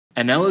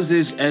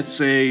Analysis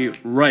Essay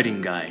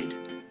Writing Guide.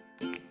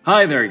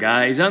 Hi there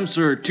guys, I'm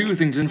Sir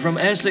Toothington from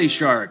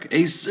EssayShark,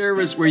 a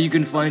service where you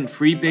can find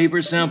free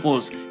paper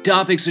samples,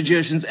 topic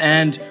suggestions,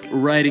 and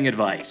writing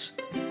advice.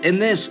 In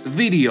this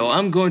video,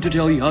 I'm going to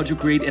tell you how to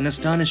create an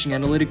astonishing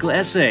analytical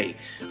essay.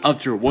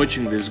 After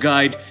watching this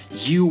guide,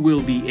 you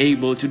will be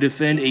able to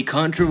defend a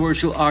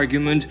controversial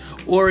argument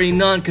or a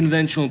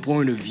non-conventional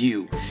point of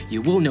view.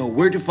 You will know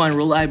where to find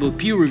reliable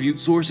peer-reviewed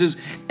sources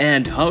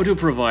and how to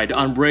provide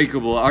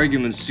unbreakable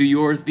arguments to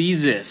your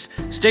thesis.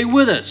 Stay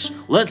with us!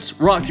 Let's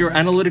rock your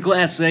analytical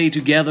essay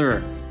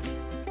together!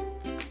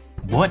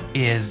 What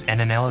is an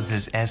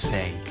analysis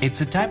essay?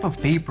 It's a type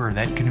of paper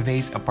that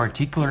conveys a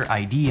particular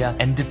idea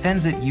and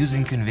defends it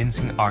using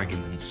convincing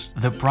arguments.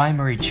 The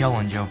primary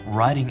challenge of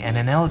writing an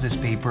analysis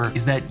paper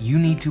is that you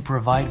need to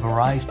provide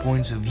various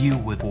points of view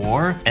with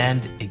for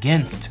and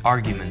against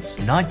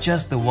arguments, not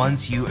just the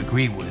ones you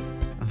agree with.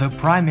 The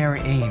primary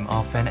aim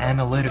of an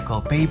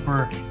analytical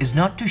paper is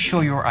not to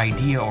show your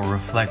idea or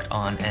reflect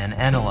on an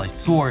analyzed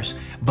source,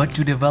 but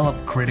to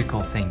develop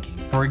critical thinking.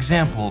 For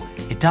example,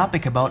 a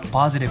topic about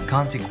positive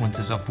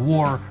consequences of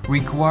war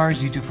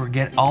requires you to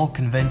forget all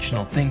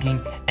conventional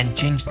thinking and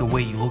change the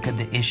way you look at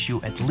the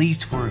issue at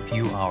least for a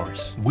few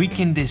hours. We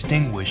can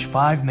distinguish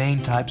 5 main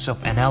types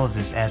of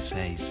analysis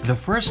essays. The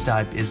first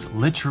type is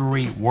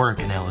literary work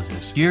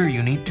analysis. Here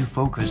you need to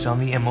focus on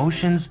the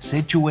emotions,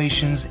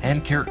 situations,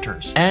 and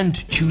characters,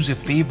 and choose a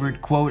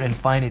favorite quote and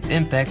find its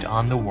impact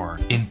on the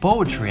work. In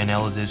poetry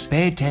analysis,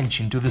 pay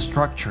attention to the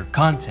structure,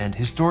 content,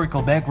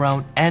 historical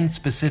background, and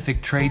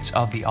specific traits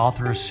of the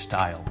author's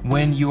style.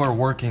 When you are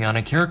working on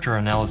a character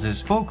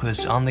analysis,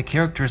 focus on the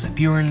character's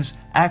appearance,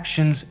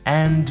 actions,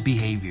 and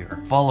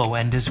behavior. Follow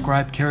and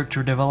describe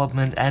character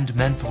development and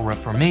mental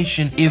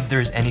reformation if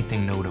there's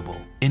anything notable.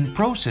 In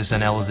process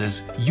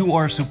analysis, you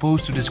are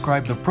supposed to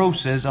describe the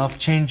process of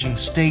changing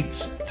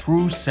states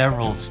through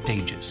several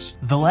stages.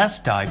 The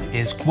last type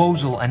is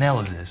causal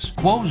analysis.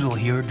 Causal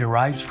here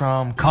derives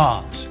from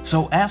cause,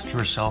 so ask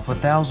yourself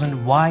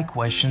 1,000 why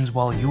questions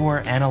while you are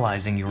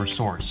analyzing your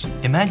source.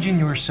 Imagine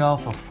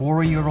yourself a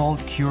 4-year-old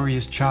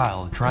curious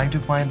child trying to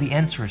find the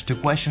answers to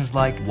questions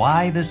like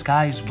why the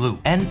sky is blue,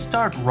 and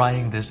start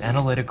writing this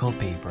analytical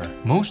paper.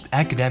 Most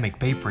academic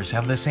papers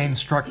have the same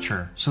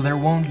structure, so there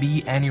won't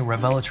be any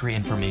revelatory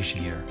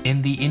information here.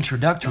 In the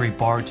introductory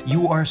part,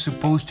 you are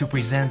supposed to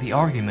present the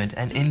argument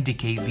and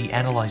indicate the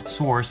analyzed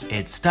source,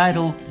 its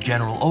title,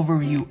 general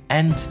overview,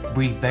 and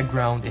brief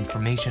background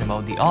information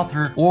about the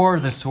author or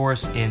the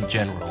source in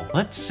general.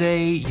 Let's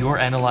say you're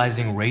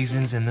analyzing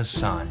raisins in the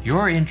sun.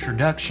 Your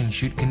introduction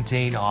should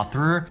contain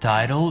author,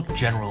 title,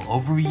 general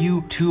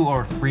overview, 2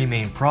 or 3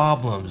 main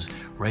problems,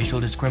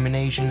 racial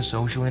discrimination,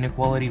 social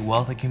inequality,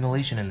 wealth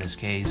accumulation in this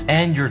case,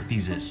 and your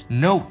thesis.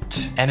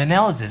 Note: an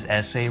analysis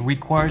essay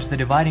requires the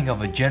dividing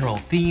of a general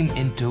theme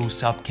into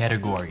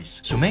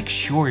subcategories, so make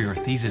sure your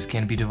thesis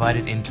can be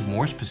divided into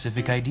more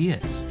specific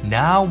ideas.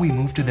 Now we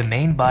move to the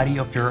main body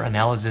of your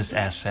analysis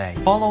essay.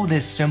 Follow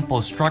this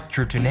simple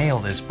structure to nail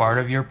this part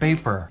of your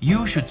paper.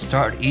 You should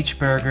start each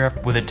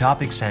paragraph with a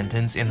topic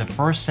sentence in the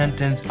first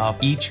sentence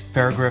of each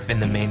paragraph in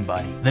the main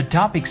body. The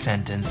topic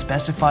sentence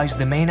specifies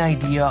the main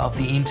idea of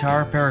the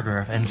entire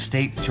paragraph and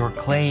states your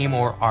claim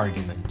or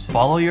argument.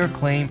 Follow your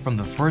claim from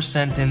the first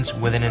sentence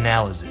with an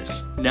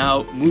analysis.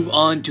 Now move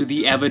on to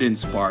the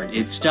evidence part.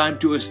 It's time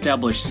to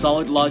establish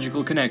solid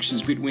logical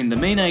connections between the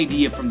main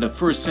idea from the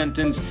first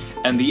sentence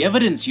and the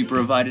evidence you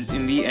provided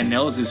in the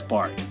analysis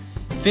part.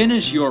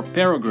 Finish your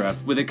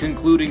paragraph with a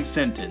concluding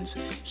sentence.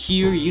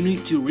 Here you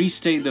need to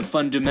restate the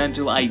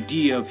fundamental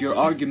idea of your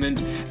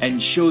argument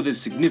and show the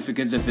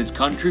significance of its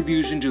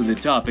contribution to the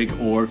topic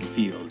or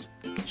field.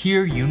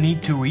 Here you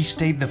need to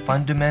restate the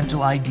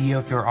fundamental idea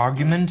of your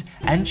argument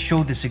and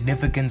show the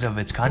significance of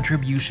its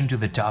contribution to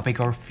the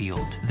topic or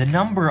field. The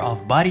number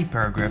of body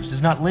paragraphs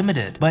is not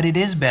limited, but it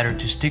is better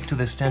to stick to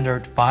the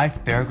standard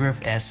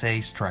 5-paragraph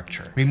essay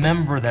structure.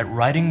 Remember that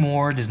writing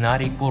more does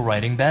not equal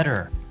writing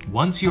better.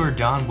 Once you are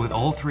done with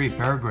all 3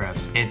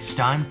 paragraphs, it's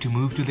time to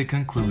move to the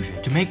conclusion.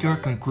 To make your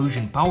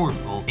conclusion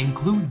powerful,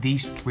 include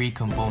these 3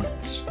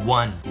 components.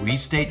 1.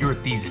 Restate your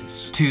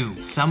thesis. 2.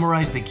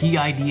 Summarize the key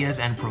ideas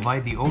and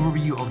provide the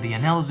overview of the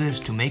analysis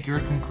to make your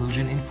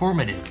conclusion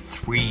informative.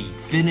 3.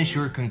 Finish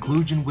your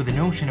conclusion with a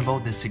notion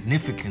about the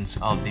significance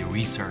of the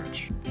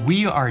research.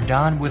 We are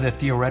done with the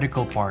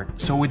theoretical part,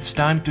 so it's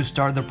time to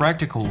start the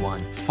practical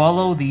one.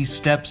 Follow these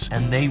steps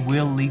and they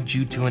will lead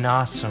you to an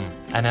awesome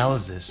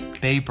analysis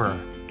paper.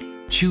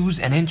 Choose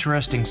an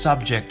interesting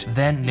subject,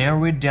 then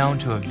narrow it down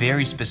to a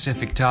very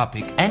specific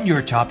topic, and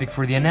your topic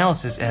for the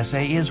analysis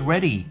essay is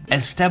ready.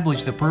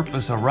 Establish the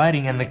purpose of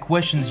writing and the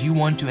questions you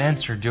want to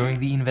answer during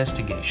the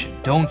investigation.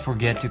 Don't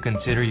forget to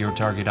consider your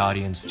target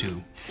audience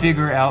too.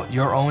 Figure out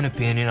your own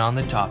opinion on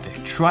the topic.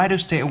 Try to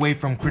stay away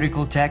from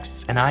critical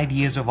texts and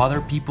ideas of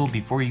other people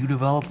before you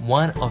develop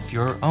one of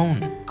your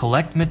own.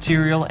 Collect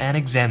material and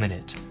examine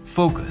it.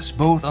 Focus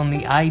both on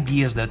the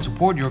ideas that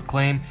support your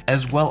claim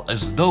as well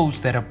as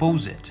those that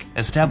oppose it.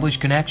 Establish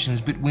connections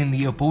between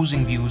the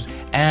opposing views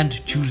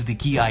and choose the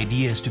key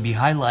ideas to be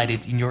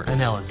highlighted in your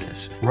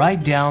analysis.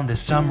 Write down the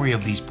summary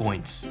of these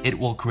points. It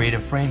will create a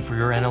frame for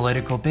your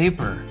analytical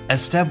paper.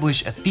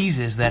 Establish a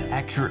thesis that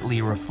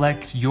accurately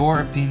reflects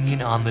your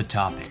opinion on the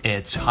topic.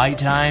 It's high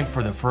time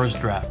for the first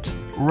draft.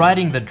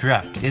 Writing the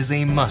draft is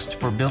a must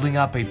for building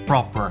up a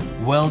proper,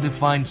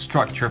 well-defined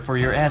structure for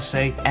your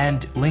essay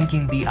and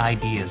linking the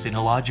ideas in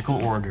a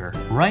logical order.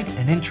 Write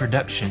an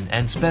introduction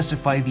and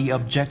specify the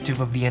objective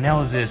of the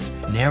analysis,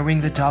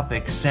 narrowing the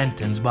topic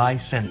sentence by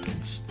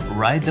sentence.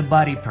 Write the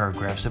body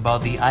paragraphs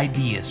about the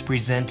ideas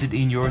presented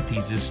in your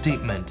thesis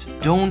statement.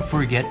 Don't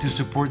forget to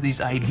support these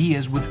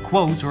ideas with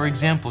quotes or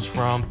examples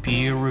from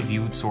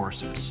peer-reviewed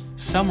sources.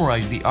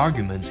 Summarize the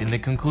arguments in the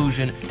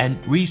conclusion and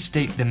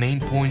restate the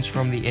main points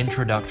from the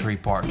introductory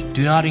part.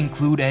 Do not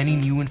include any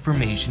new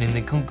information in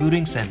the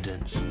concluding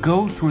sentence.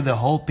 Go through the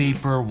whole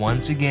paper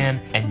once again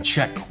and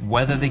check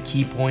whether the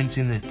key points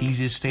in the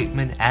thesis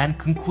statement and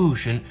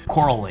conclusion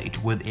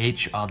correlate with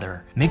each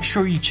other. Make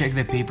sure you check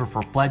the paper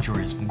for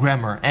plagiarism,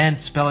 grammar,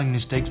 and spelling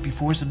mistakes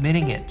before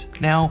submitting it.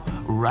 Now,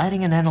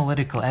 writing an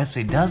analytical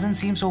essay doesn't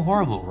seem so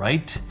horrible,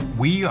 right?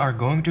 We are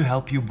going to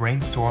help you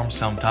brainstorm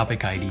some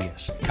topic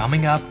ideas.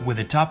 Coming up with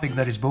a topic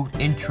that is both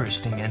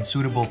interesting and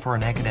suitable for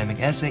an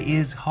academic essay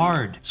is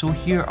hard, so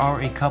here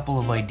are a couple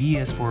of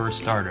ideas for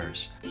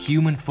starters.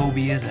 Human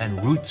phobias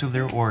and roots of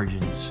their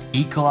origins.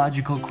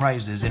 Ecological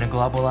crisis in a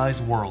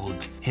globalized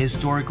world.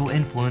 Historical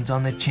influence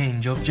on the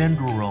change of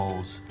gender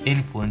roles.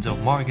 Influence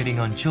of marketing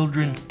on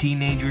children,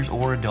 teenagers,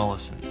 or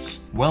adolescents.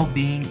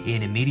 Well-being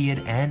in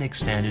immediate and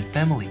extended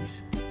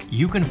families.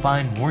 You can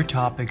find more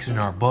topics in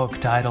our book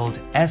titled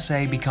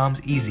Essay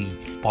Becomes Easy,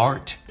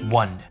 Part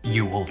 1.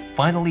 You will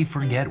finally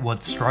forget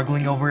what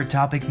struggling over a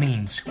topic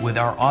means with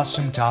our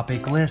awesome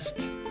topic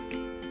list.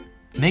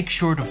 Make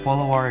sure to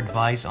follow our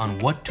advice on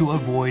what to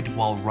avoid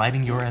while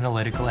writing your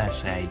analytical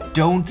essay.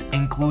 Don't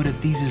include a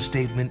thesis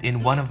statement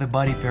in one of the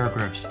body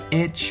paragraphs.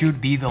 It should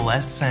be the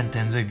last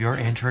sentence of your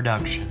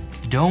introduction.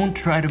 Don't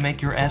try to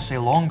make your essay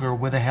longer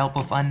with the help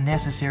of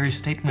unnecessary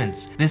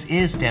statements. This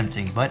is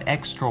tempting, but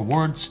extra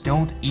words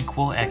don't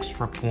equal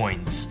extra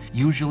points.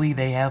 Usually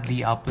they have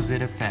the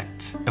opposite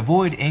effect.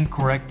 Avoid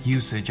incorrect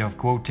usage of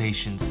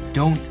quotations.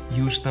 Don't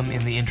use them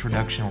in the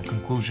introduction or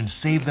conclusion.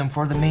 Save them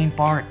for the main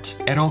part.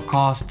 At all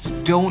costs,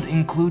 don't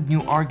include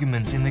new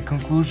arguments in the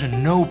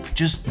conclusion. Nope,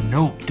 just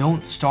nope.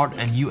 Don't start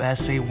a new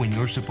essay when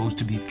you're supposed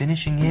to be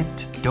finishing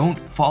it. Don't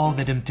follow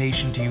the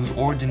temptation to use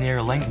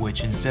ordinary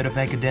language instead of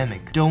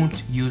academic.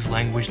 Don't use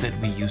language that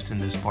we used in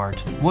this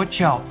part.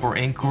 Watch out for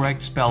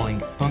incorrect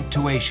spelling,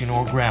 punctuation,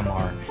 or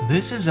grammar.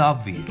 This is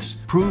obvious.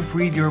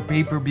 Proofread your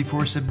paper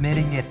before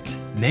submitting it.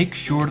 Make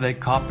sure that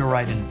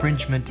copyright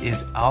infringement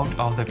is out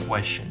of the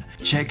question.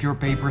 Check your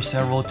paper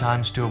several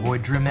times to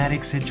avoid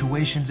dramatic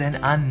situations and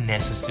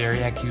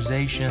unnecessary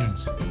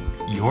accusations.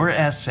 Your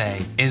essay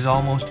is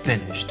almost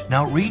finished.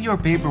 Now read your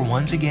paper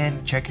once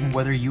again, checking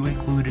whether you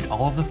included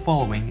all of the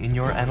following in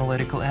your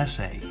analytical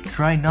essay.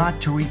 Try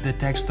not to read the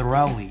text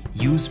thoroughly.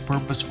 Use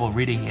purposeful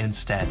reading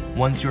instead.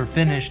 Once you're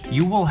finished,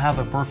 you will have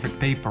a perfect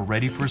paper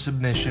ready for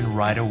submission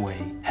right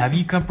away. Have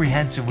you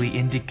comprehensively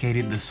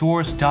indicated the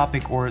source,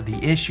 topic, or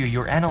the issue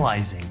you're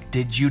analyzing?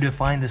 Did you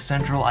define the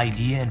central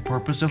idea and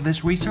purpose of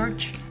this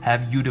research?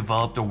 Have you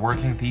developed a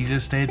working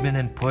thesis statement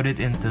and put it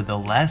into the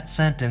last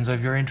sentence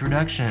of your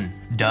introduction?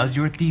 Does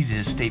your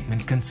thesis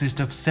statement consist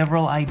of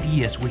several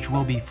ideas which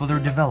will be further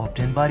developed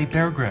in body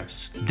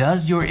paragraphs?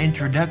 Does your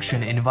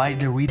introduction invite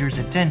the reader's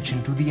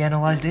attention to the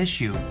analyzed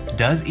issue?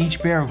 Does each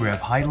paragraph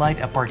highlight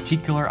a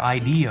particular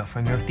idea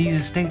from your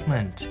thesis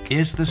statement?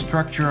 Is the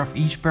structure of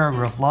each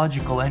paragraph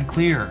logical and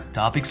clear?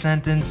 Topic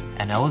sentence,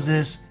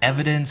 analysis,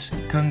 evidence,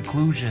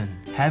 conclusion.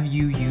 Have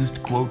you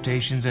used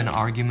quotations and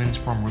arguments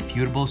from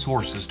reputable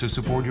sources to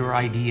support your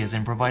ideas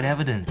and provide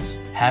evidence?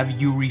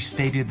 Have you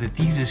restated the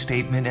thesis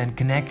statement and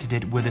connected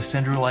it with the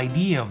central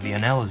idea of the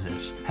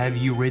analysis? Have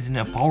you written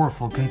a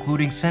powerful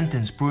concluding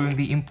sentence proving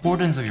the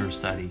importance of your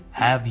study?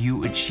 Have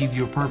you achieved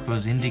your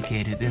purpose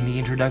indicated in the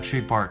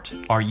introductory part?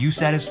 Are you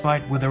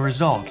satisfied with the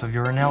results of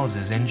your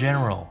analysis in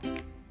general?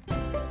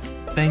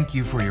 Thank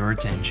you for your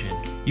attention.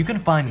 You can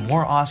find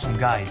more awesome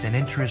guides and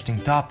interesting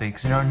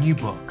topics in our new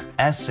book,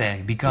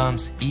 Essay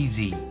Becomes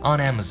Easy, on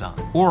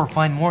Amazon, or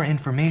find more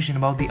information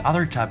about the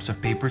other types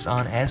of papers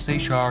on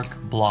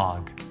EssayShark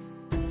blog.